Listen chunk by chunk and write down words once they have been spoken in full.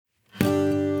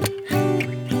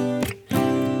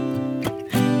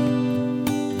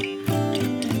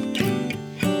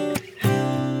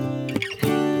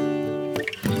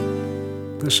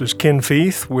This is Ken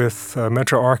Feith with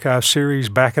Metro Archives series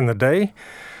Back in the Day.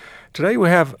 Today we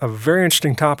have a very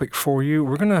interesting topic for you.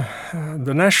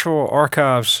 The National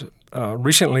Archives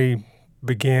recently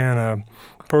began a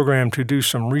program to do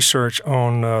some research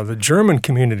on the German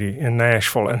community in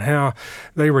Nashville and how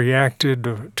they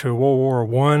reacted to World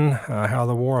War I, how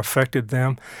the war affected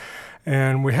them.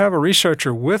 And we have a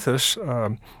researcher with us,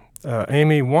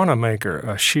 Amy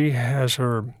Wanamaker. She has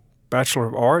her Bachelor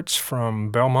of Arts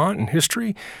from Belmont in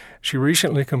history. She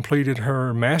recently completed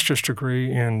her master's degree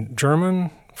in German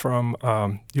from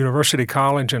University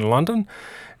College in London.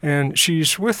 And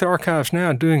she's with the archives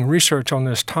now doing research on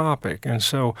this topic. And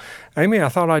so, Amy, I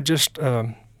thought I'd just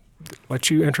let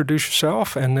you introduce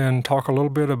yourself and then talk a little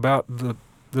bit about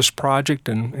this project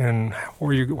and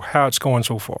how it's going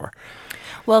so far.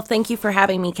 Well, thank you for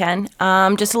having me, Ken.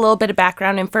 Just a little bit of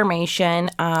background information.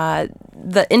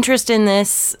 The interest in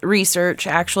this research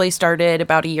actually started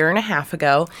about a year and a half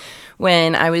ago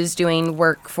when I was doing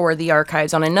work for the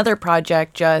archives on another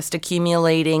project, just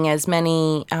accumulating as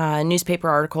many newspaper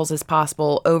articles as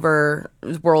possible over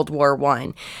World War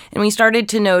I. And we started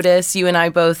to notice, you and I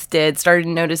both started to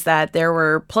notice that there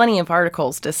were plenty of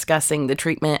articles discussing the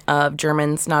treatment of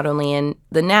Germans, not only in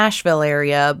the Nashville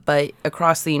area, but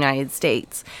across the United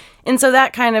States. And so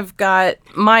that kind of got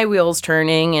my wheels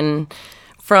turning, and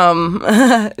from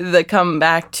the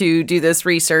comeback to do this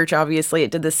research, obviously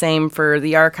it did the same for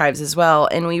the archives as well.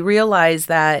 And we realized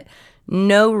that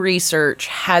no research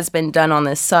has been done on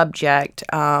this subject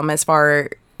as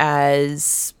far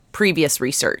as previous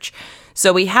research.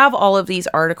 So we have all of these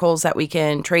articles that we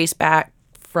can trace back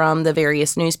from the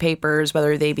various newspapers,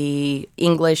 whether they be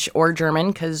English or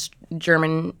German, because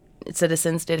German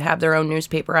citizens did have their own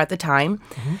newspaper at the time.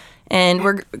 Mm-hmm. And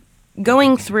we're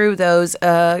going through those,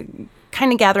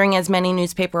 kind of gathering as many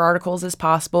newspaper articles as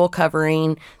possible,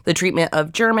 covering the treatment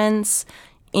of Germans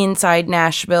inside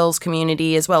Nashville's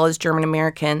community as well as German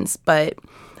Americans. But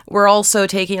we're also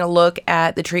taking a look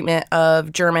at the treatment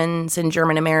of Germans and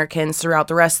German Americans throughout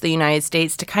the rest of the United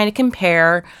States to kind of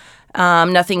compare.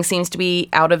 Nothing seems to be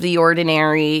out of the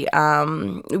ordinary.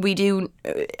 I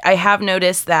have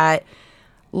noticed that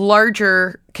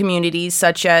larger communities,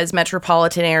 such as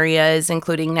metropolitan areas,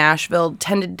 including Nashville,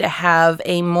 tended to have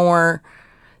a more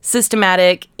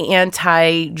systematic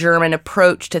anti-German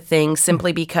approach to things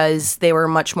simply because they were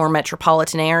much more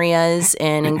metropolitan areas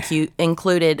and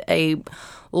included a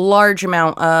large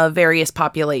amount of various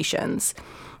populations.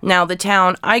 Now, the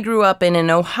town I grew up in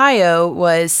Ohio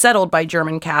was settled by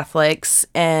German Catholics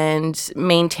and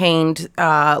maintained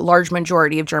a large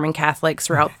majority of German Catholics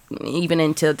throughout even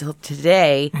until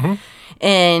today. Mm-hmm.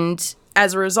 And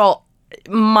as a result,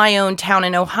 my own town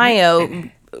in Ohio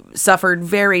suffered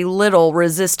very little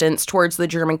resistance towards the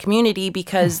German community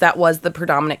because that was the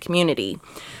predominant community.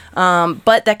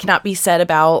 But that cannot be said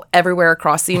about everywhere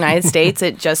across the United States.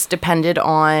 It just depended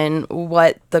on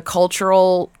what the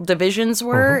cultural divisions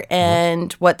were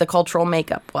and what the cultural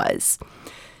makeup was.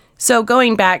 So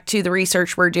going back to the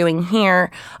research we're doing here,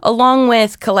 along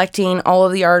with collecting all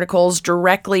of the articles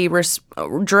directly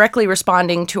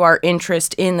responding to our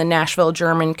interest in the Nashville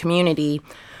German community,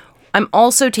 I'm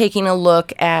also taking a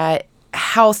look at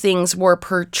how things were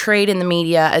portrayed in the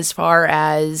media as far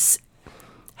as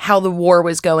how the war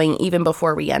was going even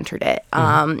before we entered it.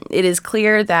 It is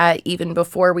clear that even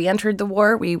before we entered the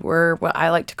war, we were what I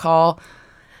like to call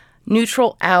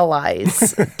neutral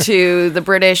allies to the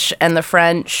British and the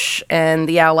French and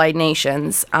the Allied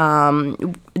nations.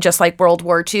 Just like World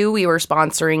War II, we were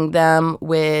sponsoring them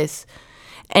with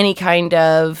any kind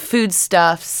of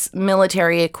foodstuffs,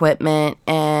 military equipment,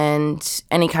 and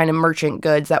any kind of merchant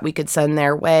goods that we could send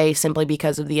their way simply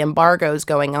because of the embargoes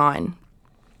going on.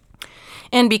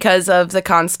 And because of the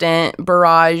constant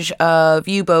barrage of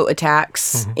U-boat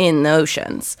attacks in the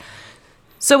oceans.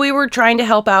 So we were trying to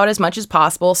help out as much as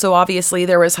possible. So obviously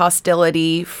there was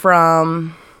hostility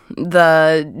from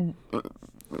the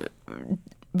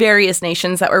various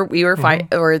nations that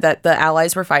that the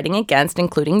Allies were fighting against,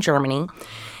 including Germany.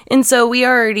 And so we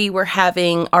already were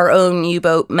having our own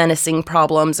U-boat menacing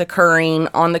problems occurring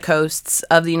on the coasts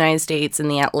of the United States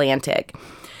and the Atlantic.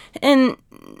 And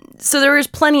so there was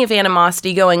plenty of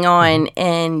animosity going on,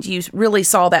 and you really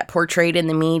saw that portrayed in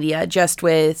the media just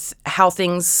with how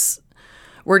things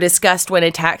were discussed when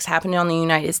attacks happened on the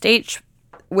United States,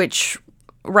 which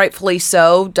rightfully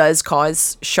so does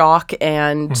cause shock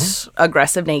and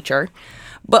aggressive nature,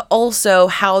 but also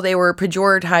how they were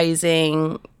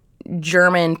pejoratizing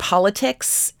German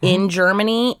politics in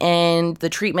Germany and the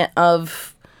treatment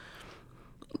of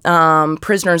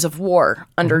prisoners of war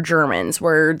under Germans,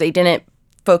 where they didn't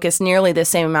focus nearly the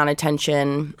same amount of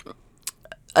attention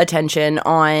attention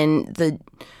on the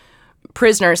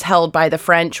prisoners held by the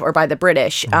French or by the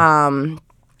British.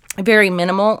 Very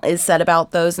minimal is said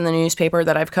about those in the newspaper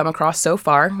that I've come across so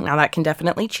far. Now, that can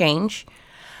definitely change.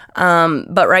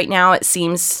 But right now, it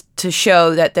seems to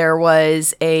show that there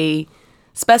was a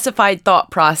specified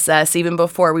thought process even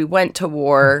before we went to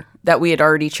war that we had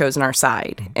already chosen our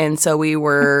side. And so we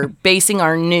were basing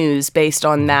our news based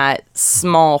on that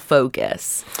small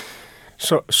focus.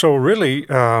 So really,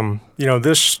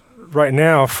 this right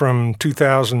now from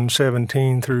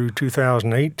 2017 through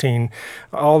 2018,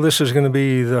 all this is going to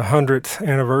be the 100th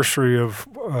anniversary of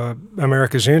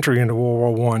America's entry into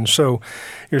World War I. So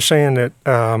you're saying that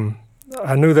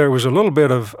I knew there was a little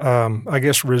bit of,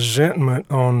 resentment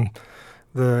on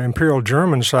the Imperial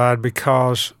German side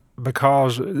because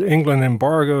England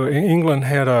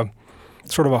had a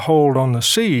sort of a hold on the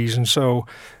seas, and so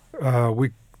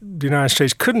the United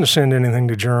States couldn't send anything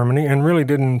to Germany and really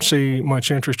didn't see much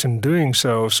interest in doing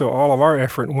so. So all of our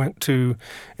effort went to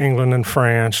England and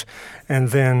France. And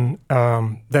then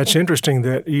that's interesting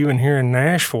that even here in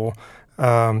Nashville,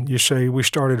 you say we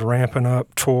started ramping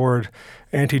up toward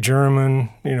anti-German,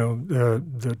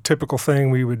 the typical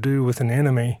thing we would do with an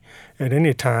enemy at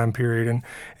any time period.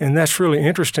 And that's really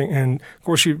interesting. And, of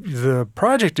course, the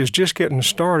project is just getting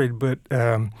started, but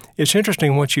it's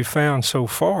interesting what you found so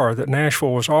far, that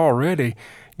Nashville was already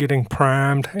getting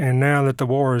primed, and now that the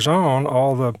war is on,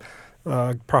 all the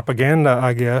propaganda,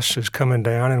 I guess, is coming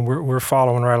down, and we're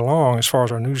following right along as far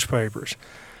as our newspapers.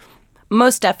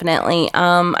 Most definitely.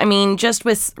 Just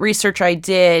with research I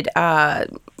did,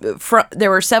 there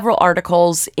were several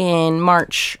articles in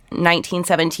March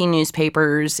 1917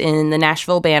 newspapers in the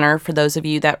Nashville Banner, for those of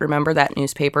you that remember that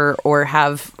newspaper or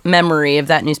have memory of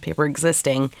that newspaper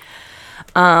existing.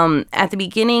 At the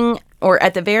beginning or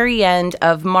at the very end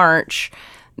of March,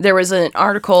 there was an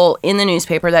article in the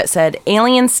newspaper that said,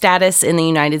 "Alien Status in the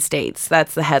United States."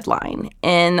 That's the headline.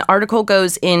 And the article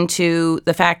goes into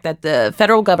the fact that the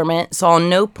federal government saw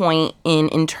no point in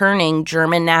interning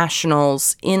German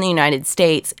nationals in the United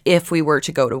States if we were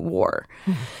to go to war.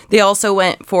 They also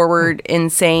went forward in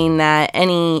saying that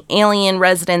any alien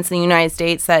residents in the United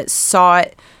States that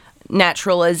sought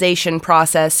naturalization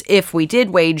process if we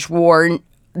did wage war,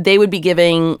 they would be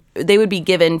given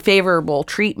favorable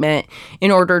treatment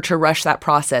in order to rush that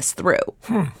process through.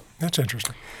 That's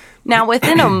interesting. Now,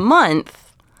 within a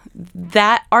month,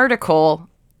 that article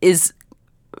is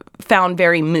found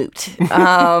very moot.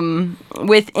 Within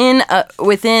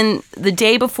the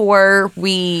day before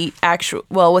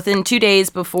within 2 days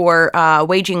before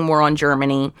waging war on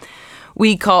Germany,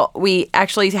 we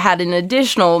actually had an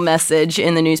additional message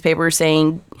in the newspaper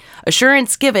saying,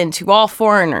 "Assurance given to all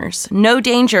foreigners, no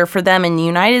danger for them in the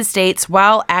United States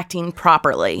while acting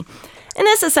properly." And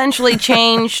this essentially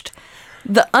changed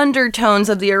the undertones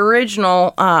of the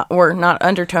original, or not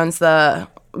undertones, the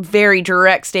very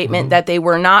direct statement that they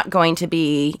were not going to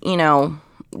be,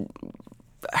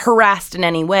 harassed in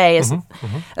any way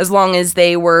as long as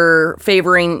they were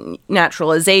favoring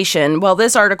naturalization. Well, the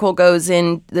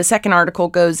second article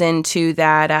goes into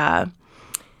that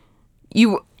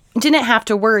you didn't have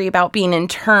to worry about being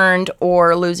interned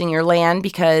or losing your land,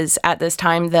 because at this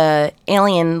time the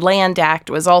Alien Land Act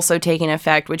was also taking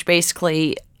effect, which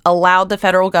basically allowed the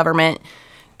federal government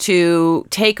to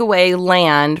take away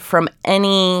land from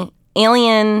any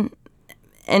alien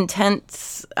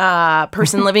intent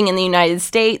person living in the United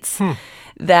States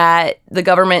that the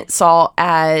government saw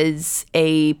as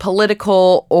a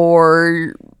political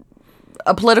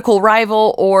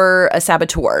rival or a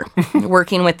saboteur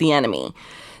working with the enemy.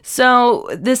 So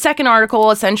the second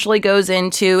article essentially goes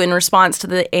into, in response to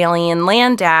the Alien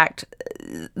Land Act,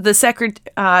 the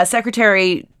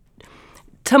Secretary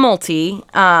Tumulty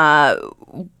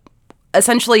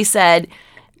essentially said,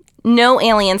 no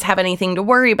aliens have anything to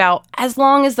worry about as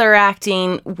long as they're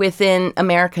acting within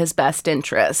America's best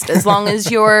interest. As long as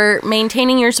you're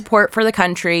maintaining your support for the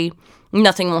country,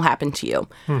 nothing will happen to you.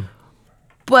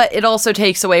 But it also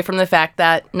takes away from the fact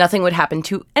that nothing would happen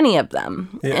to any of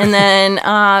them. Yeah. And then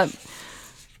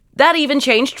that even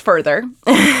changed further.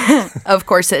 Of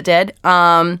course it did.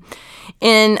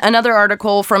 In another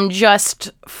article from just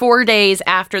 4 days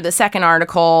after the second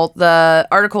article, the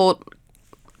article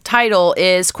title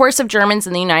is "Course of Germans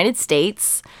in the United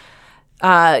States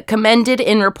Commended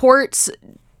in Reports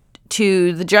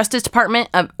to the Justice Department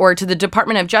to the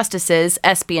Department of Justice's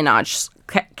espionage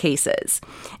cases."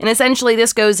 And essentially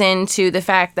this goes into the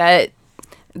fact that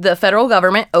the federal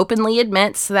government openly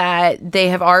admits that they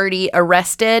have already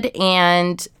arrested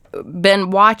and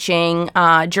been watching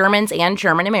Germans and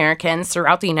German Americans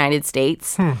throughout the United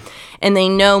States. And they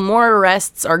know more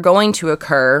arrests are going to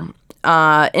occur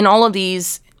in all of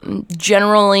these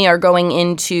generally are going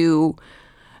into,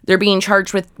 they're being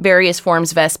charged with various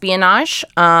forms of espionage.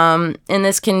 And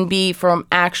this can be from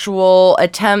actual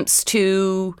attempts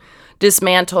to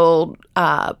dismantle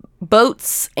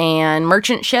boats and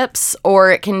merchant ships,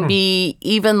 or it can be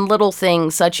even little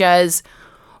things such as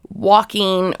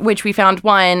walking, which we found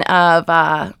one of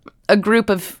a group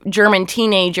of German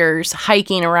teenagers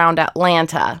hiking around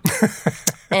Atlanta.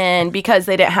 And because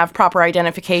they didn't have proper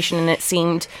identification and it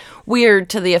seemed weird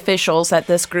to the officials that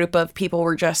this group of people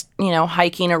were just,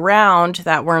 hiking around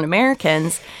that weren't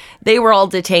Americans, they were all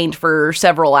detained for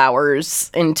several hours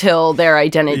until their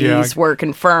identities were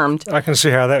confirmed. I can see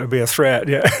how that would be a threat,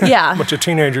 yeah. Yeah. A bunch of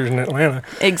teenagers in Atlanta.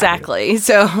 Exactly.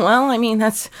 So,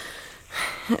 that's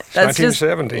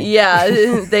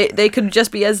 1970. They could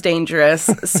just be as dangerous.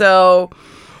 So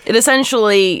it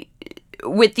essentially,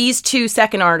 with these 2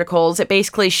 second articles, it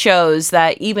basically shows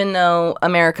that even though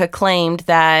America claimed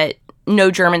that no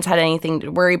Germans had anything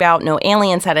to worry about, no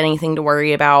aliens had anything to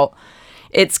worry about,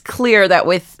 it's clear that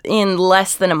within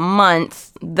less than a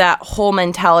month, that whole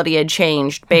mentality had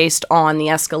changed based on the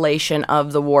escalation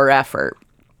of the war effort.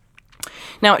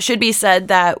 Now, it should be said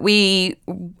that we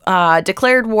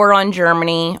declared war on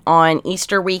Germany on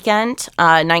Easter weekend,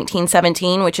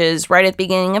 1917, which is right at the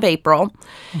beginning of April.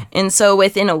 And so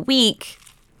within a week,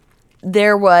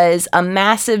 there was a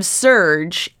massive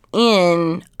surge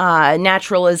in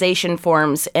naturalization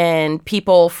forms and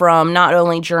people from not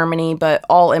only Germany, but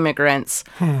all immigrants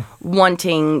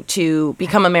wanting to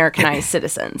become Americanized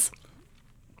citizens.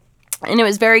 And it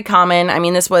was very common.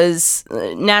 This was,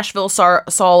 Nashville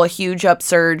saw a huge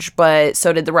upsurge, but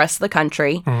so did the rest of the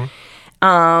country.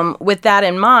 With that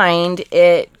in mind,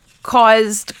 it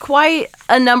caused quite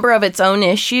a number of its own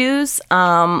issues.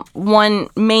 One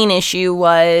main issue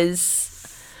was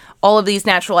all of these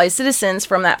naturalized citizens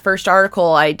from that first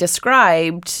article I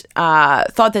described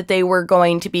thought that they were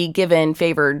going to be given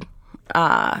favored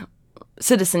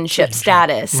citizenship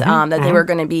status, that they were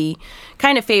going to be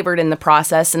kind of favored in the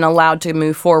process and allowed to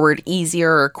move forward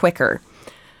easier or quicker.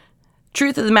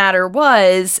 Truth of the matter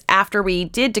was, after we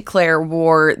did declare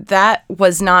war, that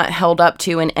was not held up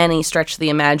to in any stretch of the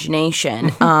imagination.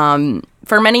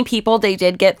 For many people, they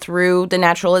did get through the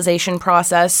naturalization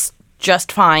process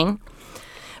just fine.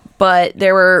 But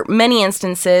there were many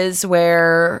instances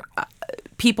where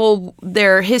people,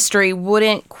 their history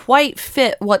wouldn't quite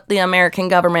fit what the American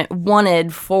government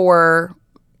wanted for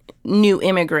new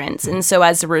immigrants. And so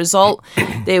as a result,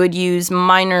 they would use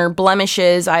minor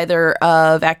blemishes, either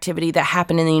of activity that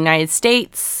happened in the United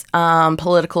States,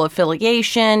 political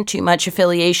affiliation, too much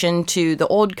affiliation to the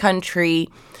old country.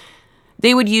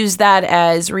 They would use that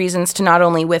as reasons to not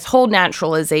only withhold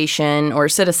naturalization or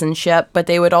citizenship, but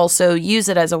they would also use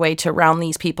it as a way to round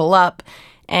these people up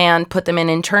and put them in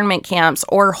internment camps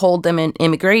or hold them in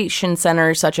immigration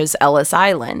centers such as Ellis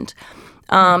Island.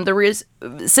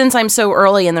 Since I'm so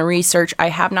early in the research, I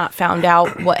have not found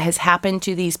out what has happened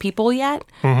to these people yet.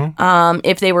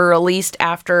 If they were released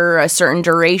after a certain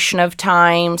duration of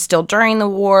time, still during the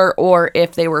war, or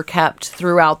if they were kept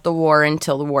throughout the war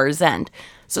until the war's end.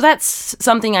 So that's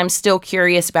something I'm still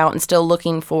curious about and still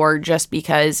looking for, just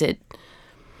because it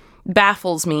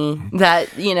baffles me that,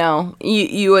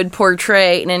 you would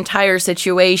portray an entire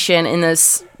situation in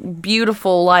this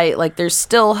beautiful light. Like, there's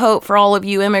still hope for all of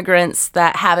you immigrants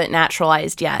that haven't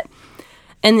naturalized yet.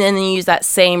 And then you use that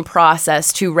same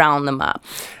process to round them up.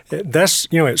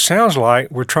 It sounds like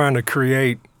we're trying to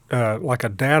create like a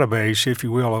database, if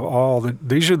you will, of all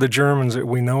these are the Germans that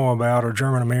we know about, or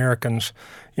German Americans.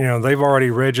 They've already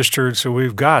registered, so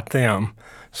we've got them.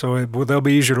 So they'll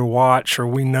be easier to watch, or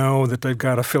we know that they've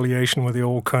got affiliation with the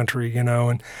old country,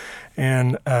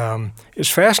 and it's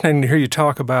fascinating to hear you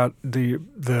talk about the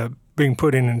being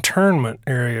put in internment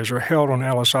areas or held on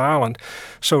Ellis Island.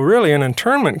 So really, an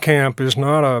internment camp is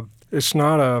not a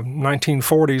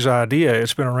 1940s idea.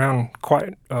 It's been around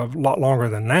quite a lot longer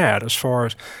than that, as far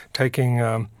as taking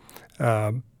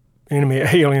enemy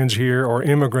aliens here or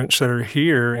immigrants that are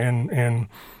here and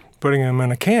putting them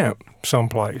in a camp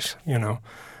someplace.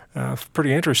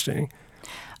 Pretty interesting.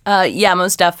 Yeah,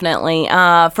 most definitely.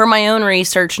 For my own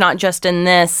research, not just in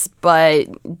this, but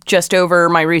just over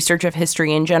my research of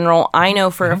history in general, I know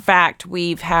for a fact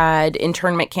we've had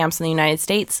internment camps in the United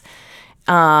States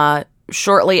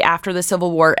shortly after the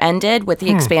Civil War ended with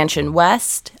the expansion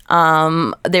west.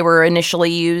 They were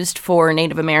initially used for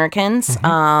Native Americans.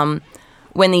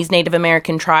 When these Native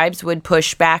American tribes would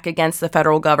push back against the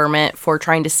federal government for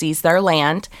trying to seize their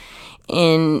land.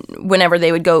 Whenever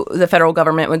they would go, the federal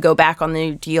government would go back on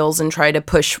the deals and try to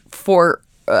push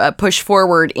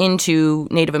forward into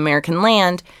Native American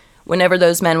land. whenever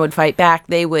those men would fight back,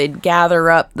 they would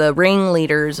gather up the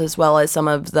ringleaders as well as some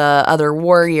of the other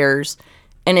warriors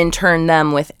and intern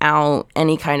them without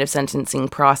any kind of sentencing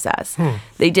process.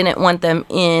 They didn't want them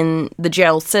in the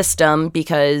jail system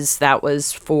because that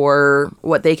was for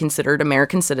what they considered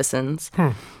American citizens,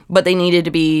 but they needed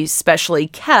to be specially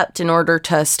kept in order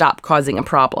to stop causing a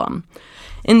problem.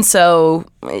 And so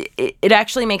it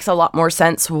actually makes a lot more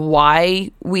sense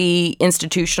why we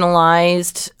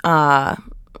institutionalized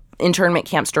internment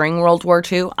camps during World War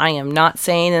II. I am not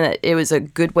saying that it was a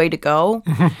good way to go.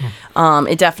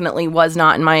 It definitely was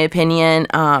not, in my opinion,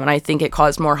 and I think it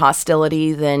caused more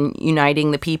hostility than uniting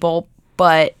the people.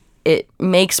 But it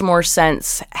makes more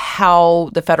sense how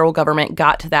the federal government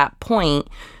got to that point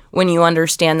when you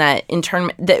understand that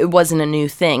that it wasn't a new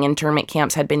thing. Internment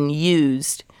camps had been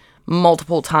used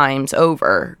multiple times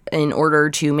over in order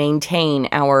to maintain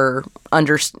in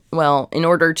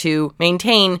order to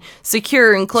maintain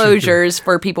secure enclosures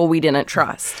for people we didn't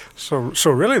trust. So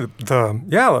really,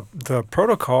 the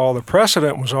protocol, the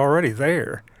precedent was already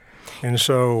there, and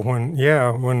so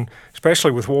when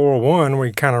especially with World War I,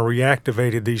 we kind of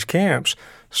reactivated these camps.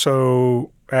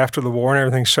 So after the war and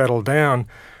everything settled down,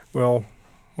 well,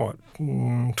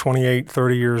 28,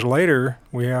 30 years later,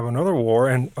 we have another war,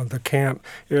 and the camp,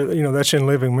 that's in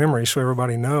living memory, so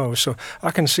everybody knows. So I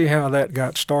can see how that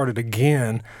got started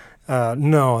again.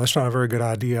 No, that's not a very good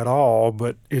idea at all,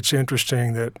 but it's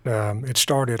interesting that it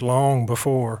started long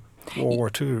before World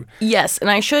War II. Yes, and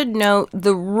I should note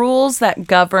the rules that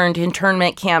governed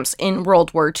internment camps in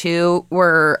World War II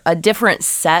were a different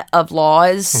set of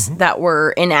laws that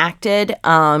were enacted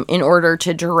in order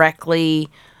to directly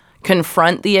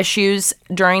confront the issues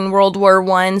during World War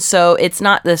I. So it's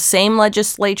not the same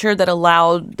legislature that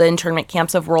allowed the internment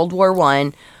camps of World War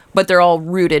I, but they're all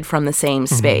rooted from the same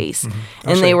space.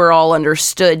 And they were all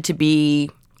understood to be,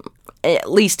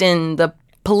 at least in the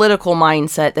political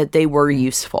mindset, that they were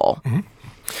useful.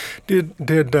 Did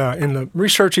in the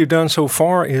research you've done so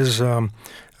far, is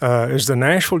the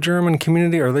Nashville German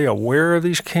community, are they aware of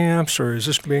these camps, or is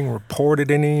this being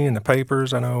reported any in the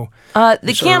papers? I know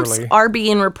the camps are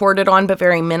being reported on, but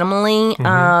very minimally.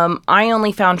 I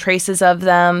only found traces of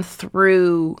them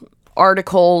through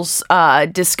articles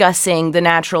discussing the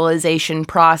naturalization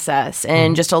process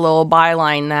and just a little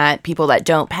byline that people that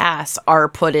don't pass are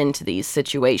put into these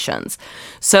situations.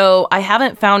 So I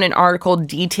haven't found an article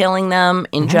detailing them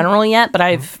in general yet, but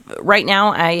right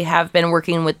now I have been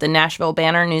working with the Nashville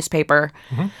Banner newspaper.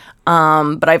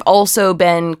 But I've also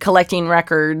been collecting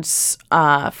records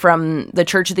from the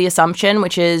Church of the Assumption,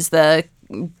 which is the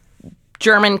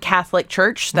German Catholic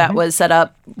Church that was set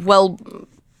up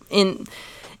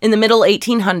in the middle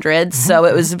 1800s, so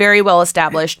it was very well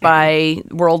established by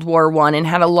World War I and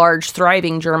had a large,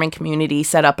 thriving German community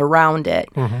set up around it.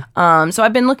 So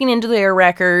I've been looking into their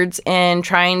records and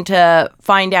trying to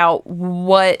find out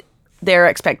what their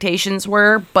expectations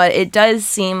were, but it does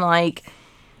seem like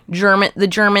the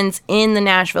Germans in the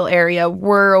Nashville area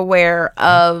were aware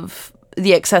of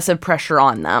the excessive pressure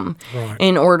on them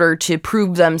in order to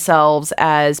prove themselves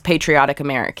as patriotic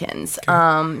Americans.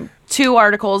 Two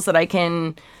articles that I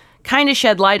can kind of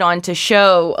shed light on to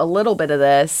show a little bit of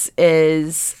this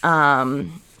is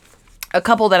a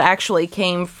couple that actually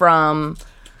came from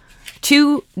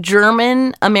two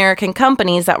German American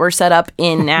companies that were set up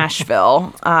in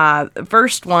Nashville. The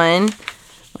first one,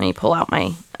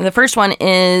 the first one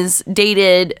is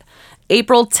dated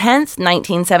April 10th,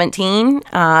 1917.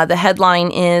 The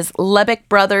headline is, Lebeck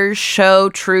Brothers Show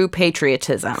True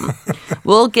Patriotism.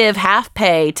 We'll give half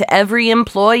pay to every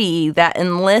employee that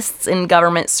enlists in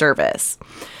government service.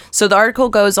 So the article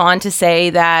goes on to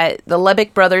say that the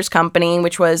Lebeck Brothers Company,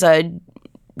 which was a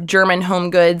German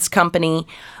home goods company,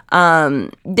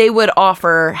 they would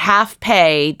offer half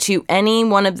pay to any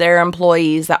one of their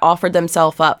employees that offered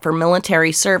themselves up for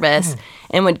military service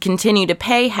and would continue to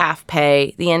pay half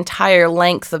pay the entire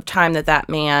length of time that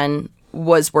man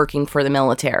was working for the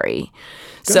military.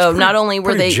 So not only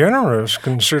were they generous,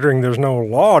 considering there's no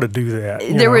law to do that.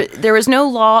 There was no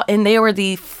law, and they were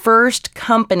the first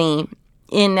company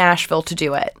in Nashville to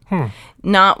do it.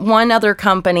 Not one other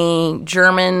company,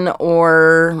 German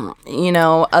or,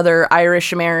 other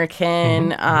Irish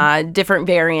American, different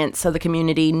variants of the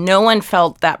community, no one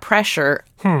felt that pressure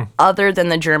other than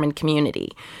the German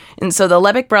community. And so the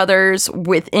Lebeck brothers,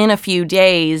 within a few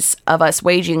days of us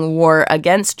waging war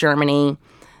against Germany,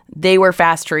 they were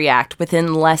fast to react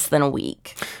within less than a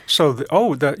week. So,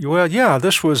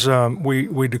 this was,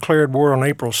 we declared war on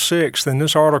April 6th, and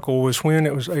this article was when?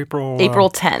 It was April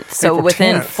 10th, so April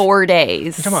within 10th. 4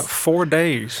 days. You're talking about 4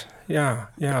 days.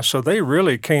 Yeah. So they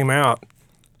really came out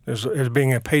as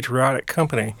being a patriotic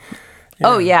company.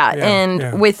 Oh, yeah.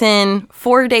 And within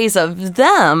 4 days of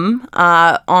them,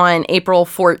 on April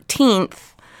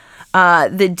 14th,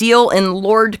 the Deal and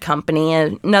Lord Company,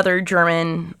 another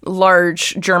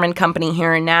large German company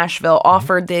here in Nashville,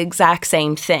 offered the exact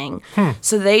same thing.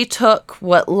 So they took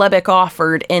what Lübeck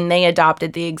offered and they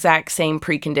adopted the exact same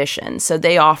preconditions. So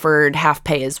they offered half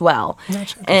pay as well.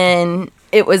 And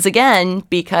it was, again,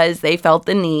 because they felt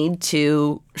the need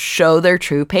to show their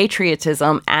true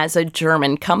patriotism as a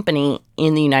German company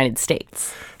in the United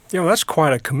States. That's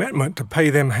quite a commitment to pay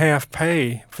them half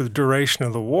pay for the duration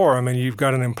of the war. I mean, you've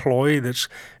got an employee that's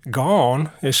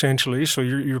gone, essentially, so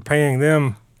you're paying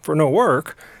them for no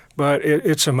work. But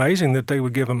it's amazing that they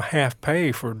would give them half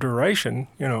pay for duration,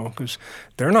 because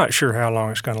they're not sure how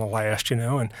long it's going to last,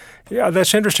 And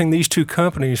that's interesting. These two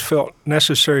companies felt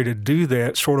necessary to do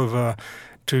that, sort of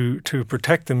to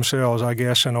protect themselves, I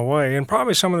guess, in a way, and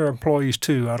probably some of their employees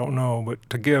too. I don't know, but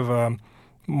to give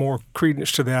more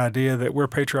credence to the idea that we're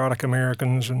patriotic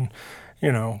Americans, and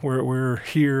we're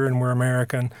here and we're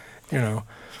American,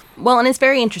 Well, and it's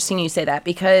very interesting you say that,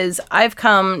 because I've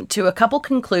come to a couple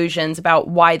conclusions about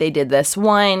why they did this.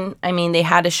 One, I mean, they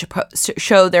had to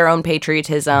show their own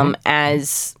patriotism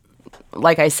as,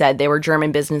 like I said, they were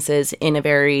German businesses in a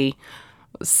very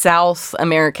South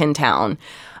American town.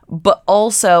 But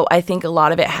also, I think a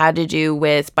lot of it had to do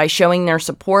with, by showing their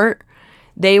support,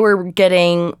 they were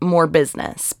getting more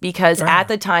business, because at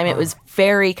the time it was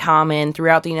very common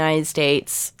throughout the United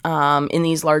States, in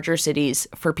these larger cities,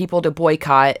 for people to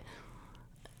boycott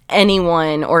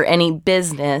anyone or any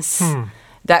business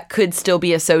that could still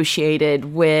be associated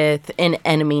with an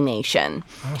enemy nation.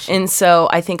 Awesome. And so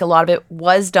I think a lot of it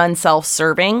was done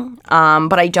self-serving,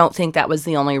 but I don't think that was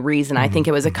the only reason. I think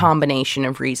it was a combination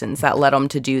of reasons that led them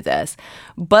to do this.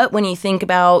 But when you think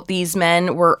about, these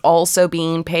men were also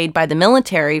being paid by the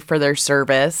military for their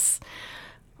service,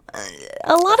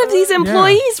 a lot of these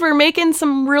employees were making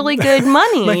some really good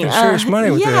money. Making serious money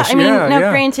with this. I mean,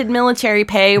 granted, military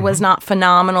pay was not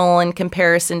phenomenal in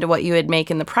comparison to what you would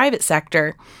make in the private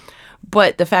sector.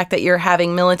 But the fact that you're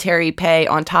having military pay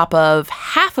on top of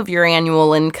half of your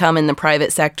annual income in the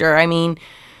private sector, I mean,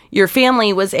 your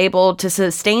family was able to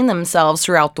sustain themselves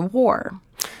throughout the war.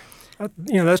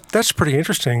 That's pretty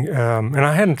interesting. And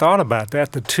I hadn't thought about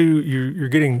that. The two, you're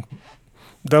getting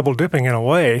double dipping in a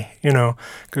way,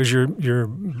 because your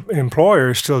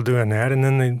employer is still doing that, and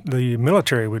then the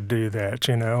military would do that,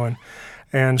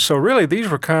 and so really these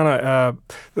were kind of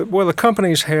the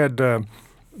companies had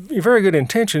very good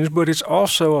intentions, but it's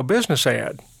also a business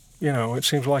ad. It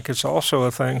seems like it's also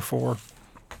a thing for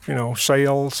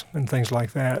sales and things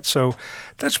like that. So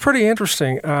that's pretty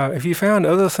interesting. Have you found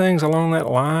other things along that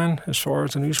line as far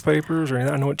as the newspapers? Or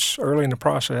I know it's early in the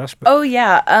process. But. Oh,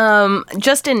 yeah.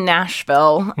 Just in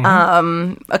Nashville,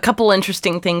 a couple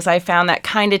interesting things I found that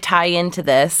kind of tie into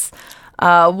this.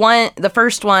 The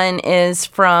first one is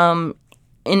from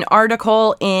an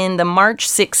article in the March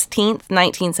 16th,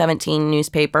 1917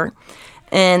 newspaper.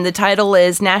 And the title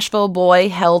is "Nashville Boy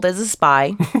Held as a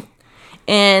Spy."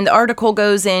 And the article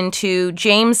goes into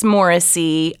James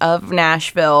Morrissey of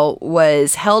Nashville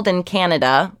was held in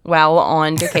Canada while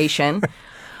on vacation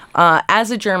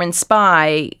as a German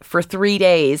spy for 3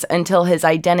 days until his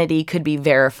identity could be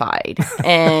verified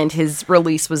and his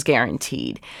release was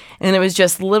guaranteed. And it was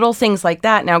just little things like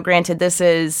that. Now, granted, this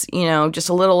is, just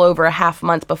a little over a half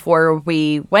month before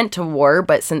we went to war,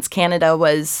 but since Canada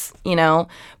was,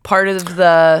 part of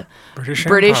the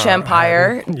British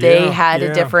Empire, they had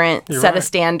a different set of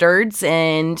standards.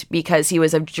 And because he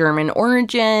was of German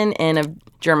origin and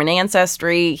of German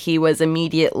ancestry, he was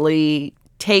immediately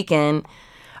taken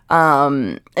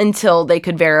until they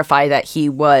could verify that he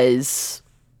was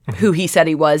who he said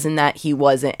he was and that he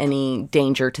wasn't any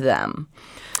danger to them.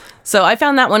 So I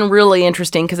found that one really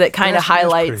interesting because it kind of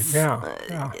highlights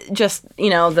just,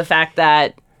 the fact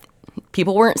that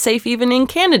people weren't safe even in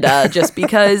Canada just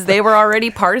because they were already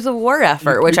part of the war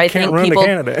effort, which I think people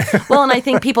well, and I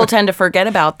think people tend to forget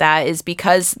about that is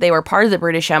because they were part of the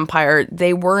British Empire,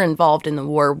 they were involved in the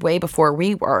war way before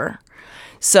we were.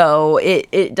 So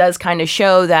it does kind of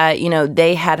show that,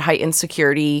 they had heightened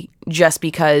security just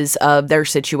because of their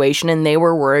situation, and they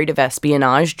were worried of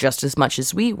espionage just as much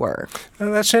as we were.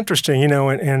 Well, that's interesting, and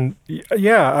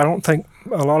I don't think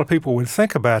a lot of people would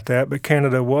think about that, but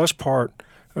Canada was part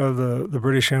of the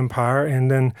British Empire,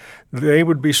 and then they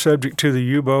would be subject to the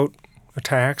U-boat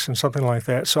attacks and something like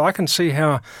that. So I can see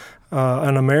how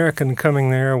an American coming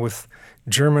there with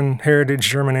German heritage,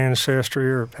 German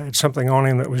ancestry, or had something on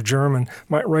him that was German,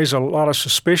 might raise a lot of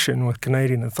suspicion with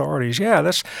Canadian authorities. Yeah,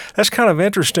 that's kind of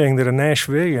interesting that a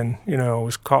Nashvilleian,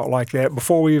 was caught like that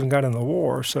before we even got in the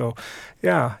war. So,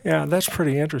 yeah, that's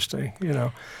pretty interesting.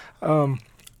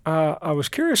 I was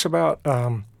curious about.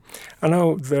 I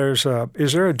know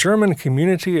is there a German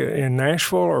community in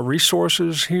Nashville or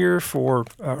resources here for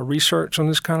research on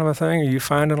this kind of a thing? Are you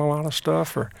finding a lot of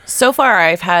stuff? Or? So far,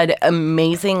 I've had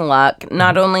amazing luck,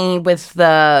 not only with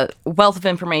the wealth of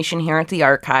information here at the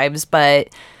archives, but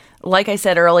like I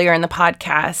said earlier in the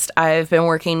podcast, I've been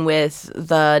working with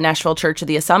the Nashville Church of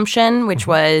the Assumption, which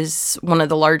was one of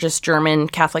the largest German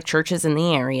Catholic churches in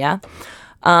the area.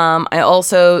 I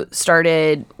also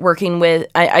started working with,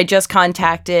 I just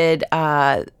contacted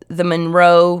the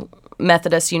Monroe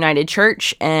Methodist United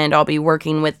Church, and I'll be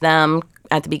working with them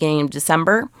at the beginning of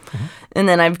December. Mm-hmm. And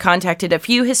then I've contacted a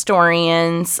few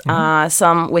historians,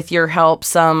 some with your help,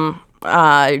 some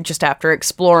just after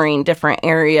exploring different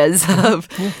areas of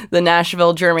the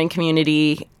Nashville German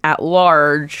community at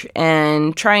large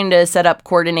and trying to set up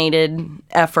coordinated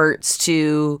efforts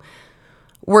to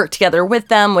work together with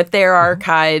them, with their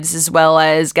archives, as well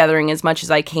as gathering as much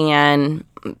as I can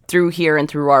through here and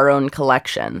through our own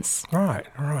collections. Right.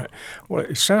 Well,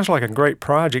 it sounds like a great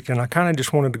project, and I kind of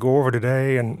just wanted to go over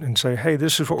today and say, hey,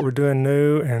 this is what we're doing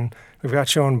new, and we've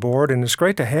got you on board, and it's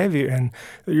great to have you, and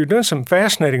you're doing some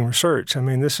fascinating research. I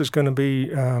mean, this is going to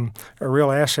be a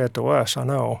real asset to us, I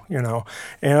know,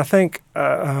 And I think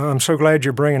I'm so glad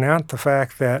you're bringing out the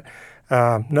fact that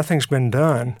nothing's been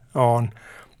done on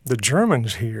the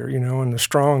Germans here, and the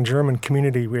strong German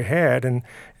community we had, and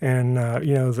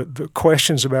the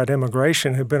questions about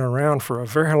immigration have been around for a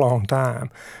very long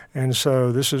time. And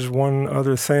so this is one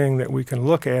other thing that we can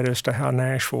look at as to how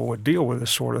Nashville would deal with this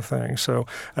sort of thing. So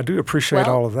I do appreciate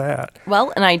all of that.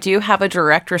 Well, and I do have a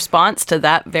direct response to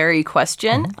that very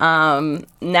question.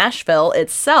 Nashville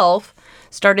itself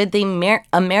started the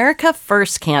America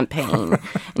First campaign.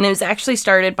 And it was actually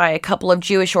started by a couple of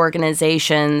Jewish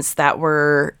organizations that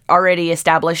were already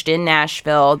established in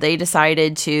Nashville. They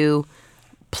decided to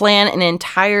plan an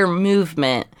entire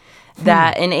movement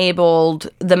that enabled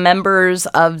the members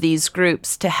of these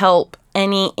groups to help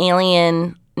any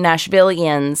alien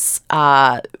Nashvillians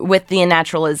with the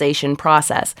naturalization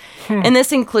process. And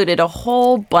this included a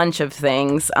whole bunch of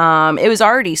things. It was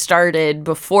already started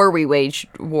before we waged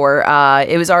war.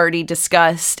 It was already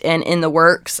discussed and in the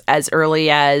works as early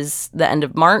as the end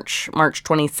of March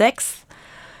 26th.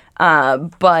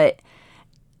 But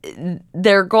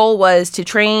their goal was to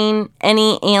train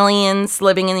any aliens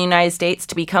living in the United States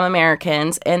to become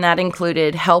Americans, and that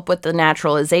included help with the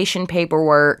naturalization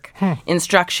paperwork,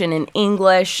 instruction in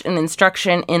English, and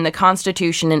instruction in the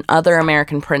Constitution and other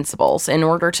American principles in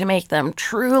order to make them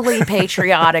truly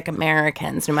patriotic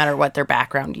Americans, no matter what their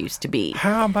background used to be.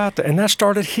 How about that? And that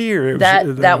started here.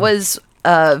 That was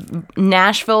a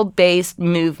Nashville-based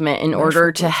movement in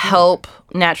order to help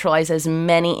naturalize as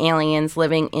many aliens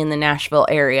living in the Nashville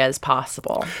area as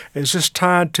possible. Is this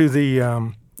tied to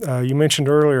the, you mentioned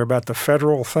earlier about the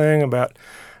federal thing about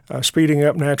speeding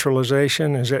up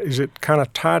naturalization? Is it kind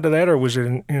of tied to that, or was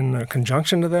it in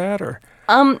conjunction to that, or?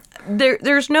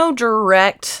 There's no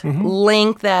direct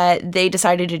link that they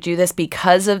decided to do this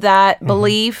because of that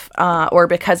belief or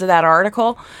because of that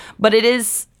article, but it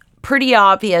is pretty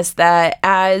obvious that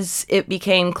as it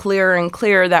became clearer and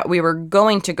clearer that we were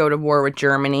going to go to war with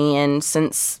Germany, and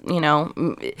since,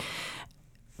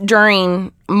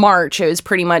 during March, it was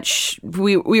pretty much,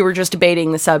 we were just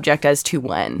debating the subject as to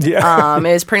when. Yeah. It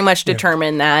was pretty much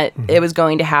determined that it was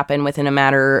going to happen within a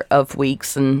matter of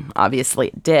weeks, and obviously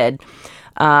it did.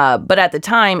 But at the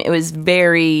time, it was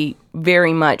very,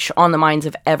 very much on the minds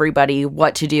of everybody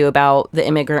what to do about the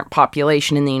immigrant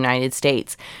population in the United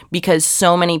States, because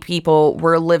so many people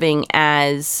were living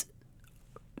as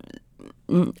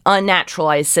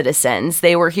unnaturalized citizens.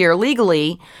 They were here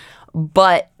legally,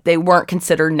 but they weren't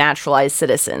considered naturalized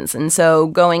citizens. And so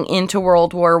going into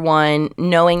World War I,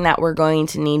 knowing that we're going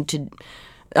to need to...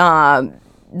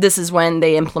 this is when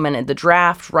they implemented the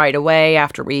draft right away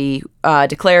after we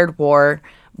declared war.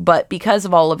 But because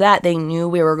of all of that, they knew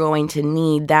we were going to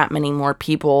need that many more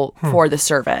people for the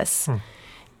service.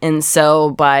 And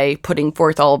so by putting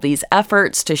forth all of these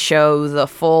efforts to show the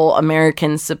full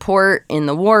American support in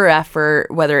the war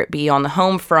effort, whether it be on the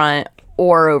home front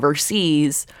or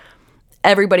overseas,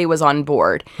 everybody was on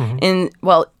board. And,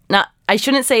 well, I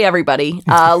shouldn't say everybody.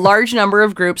 A large number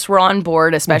of groups were on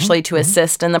board, especially to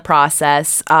assist in the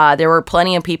process. There were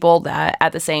plenty of people that,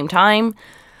 at the same time,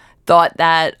 thought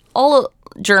that all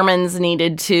Germans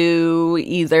needed to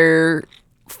either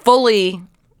fully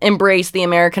embrace the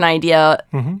American idea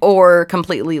or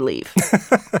completely leave.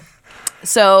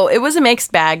 So it was a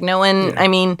mixed bag. No one, I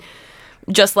mean,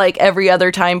 just like every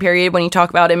other time period, when you talk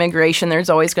about immigration, there's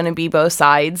always going to be both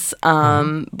sides.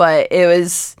 But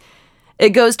it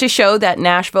goes to show that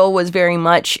Nashville was very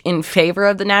much in favor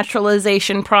of the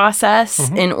naturalization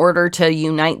process in order to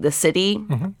unite the city,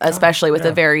 especially with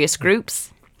the various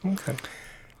groups. Okay.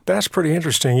 That's pretty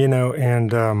interesting,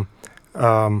 and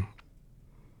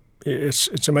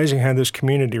it's amazing how this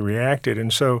community reacted.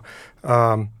 And so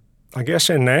I guess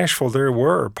in Nashville there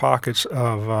were pockets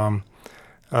of,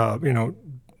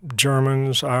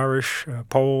 Germans, Irish,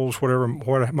 Poles,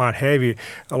 what might have you.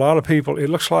 A lot of people, it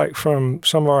looks like from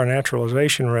some of our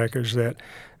naturalization records that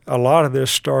a lot of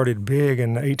this started big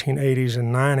in the 1880s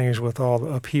and 90s with all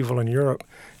the upheaval in Europe,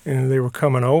 and they were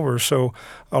coming over. So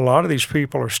a lot of these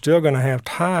people are still going to have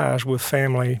ties with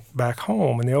family back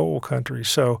home in the old country.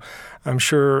 So I'm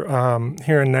sure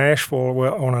here in Nashville,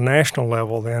 well, on a national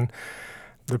level then,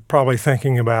 they're probably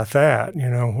thinking about that.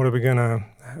 What are we going to,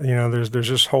 there's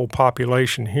this whole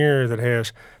population here that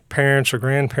has parents or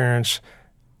grandparents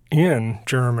in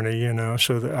Germany,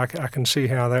 so that I can see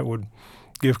how that would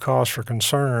give cause for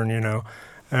concern, and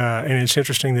it's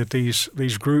interesting that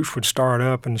these groups would start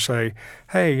up and say,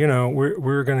 hey,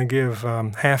 we're going to give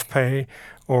half pay,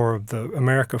 or the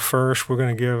America First, we're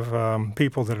going to give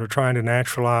people that are trying to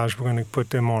naturalize, we're going to put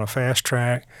them on a fast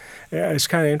track. Yeah, it's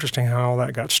kind of interesting how all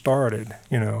that got started,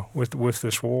 with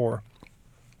this war.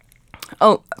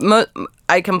 Oh,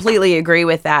 I completely agree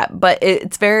with that. But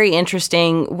it's very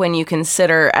interesting when you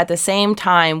consider at the same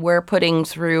time we're putting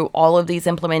through all of these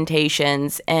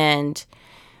implementations and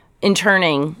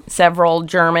interning several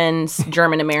German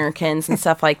Americans and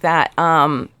stuff like that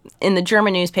in the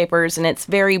German newspapers, and it's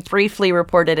very briefly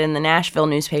reported in the Nashville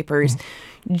newspapers.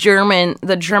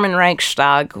 The German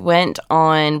Reichstag went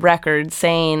on record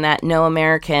saying that no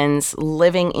Americans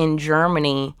living in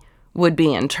Germany would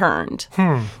be interned.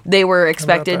 They were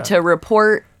expected to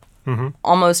report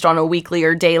almost on a weekly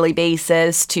or daily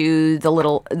basis to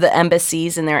the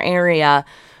embassies in their area,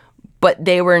 but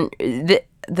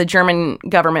the German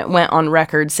government went on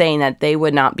record saying that they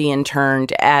would not be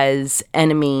interned as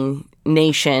enemy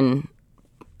nation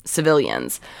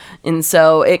civilians. And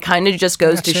so it kind of just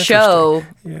goes to show,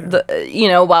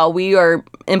 while we are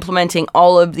implementing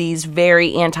all of these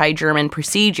very anti-German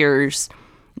procedures,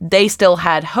 they still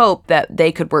had hope that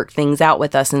they could work things out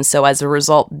with us. And so as a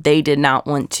result, they did not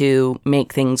want to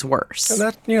make things worse.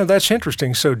 And that's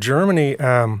interesting. So Germany,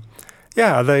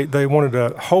 they wanted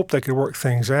to hope they could work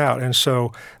things out. And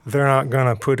so they're not going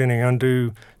to put any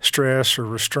undue stress or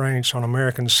restraints on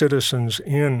American citizens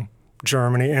in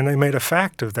Germany, and they made a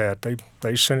fact of that.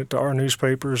 They sent it to our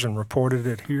newspapers and reported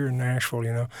it here in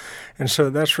Nashville, And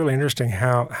so that's really interesting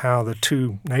how the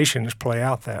two nations play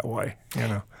out that way,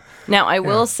 Now, I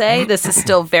will say this is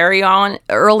still very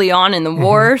early on in the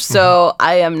war, so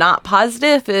I am not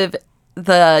positive if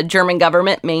the German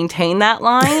government maintained that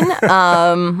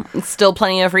line. Still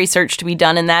plenty of research to be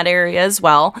done in that area as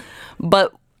well.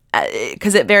 But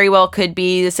because it very well could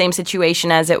be the same situation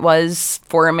as it was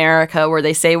for America, where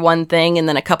they say one thing and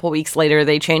then a couple weeks later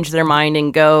they change their mind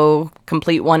and go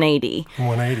complete 180.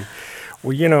 180.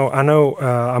 Well, I know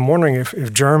I'm wondering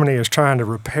if Germany is trying to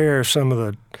repair some of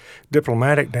the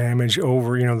diplomatic damage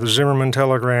over, the Zimmermann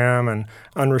telegram and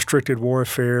unrestricted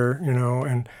warfare,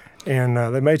 and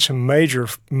they made some major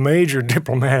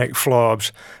diplomatic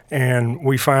flubs, and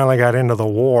we finally got into the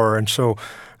war. And so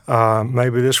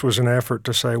maybe this was an effort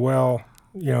to say, well,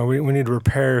 we need to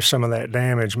repair some of that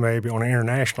damage maybe on an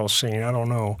international scene. I don't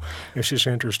know. It's just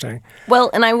interesting. Well,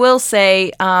 and I will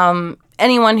say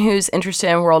anyone who's interested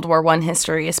in World War I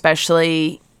history,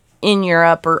 especially in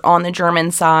Europe or on the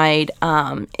German side,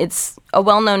 it's a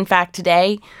well-known fact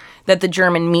today that the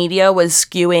German media was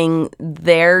skewing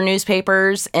their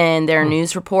newspapers and their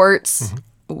news reports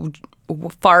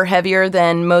far heavier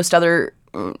than most other.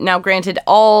 Now, granted,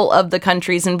 all of the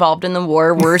countries involved in the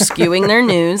war were skewing their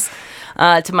news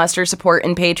to muster support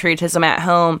and patriotism at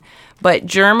home, but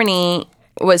Germany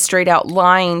was straight out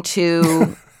lying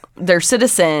to their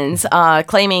citizens,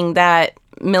 claiming that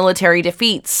military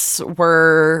defeats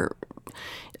were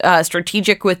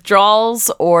strategic withdrawals,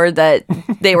 or that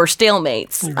they were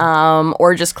stalemates,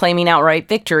 or just claiming outright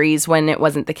victories when it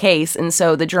wasn't the case. And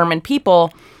so the German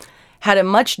people had a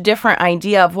much different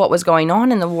idea of what was going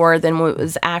on in the war than what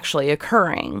was actually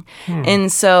occurring.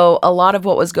 And so a lot of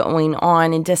what was going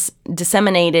on and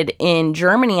disseminated in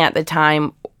Germany at the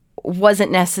time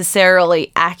wasn't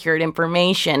necessarily accurate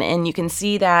information. And you can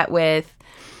see that with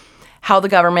how the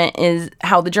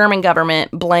German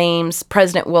government blames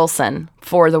President Wilson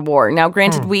for the war. Now,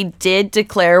 granted, we did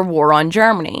declare war on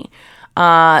Germany.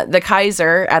 The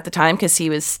Kaiser at the time, because he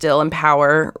was still in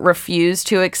power, refused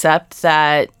to accept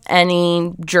that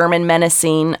any German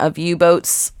menacing of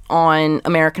U-boats on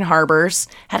American harbors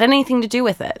had anything to do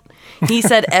with it. He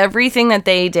said everything that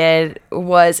they did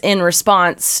was in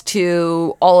response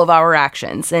to all of our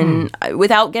actions. And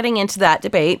without getting into that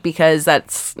debate, because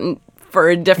that's for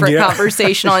a different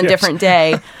conversation on a different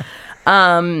day,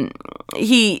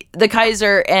 the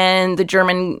Kaiser and the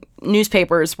German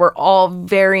newspapers were all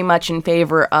very much in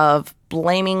favor of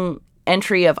blaming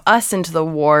entry of us into the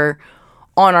war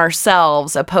on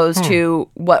ourselves, opposed to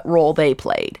what role they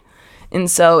played. And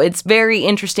so it's very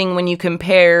interesting when you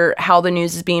compare how the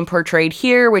news is being portrayed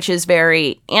here, which is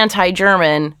very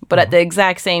anti-German, but at the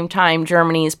exact same time,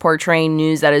 Germany is portraying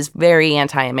news that is very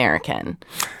anti-American.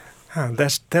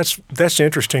 That's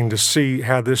interesting to see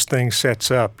how this thing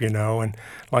sets up, and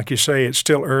like you say, it's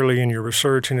still early in your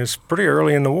research, and it's pretty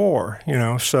early in the war,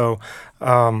 so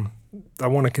I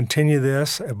want to continue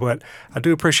this, but I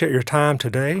do appreciate your time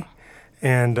today,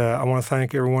 and I want to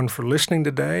thank everyone for listening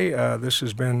today. This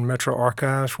has been Metro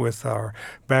Archives with our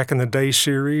Back in the Day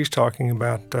series, talking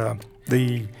about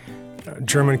the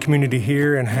German community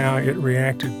here and how it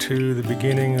reacted to the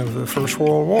beginning of the First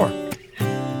World War.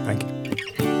 Thank you.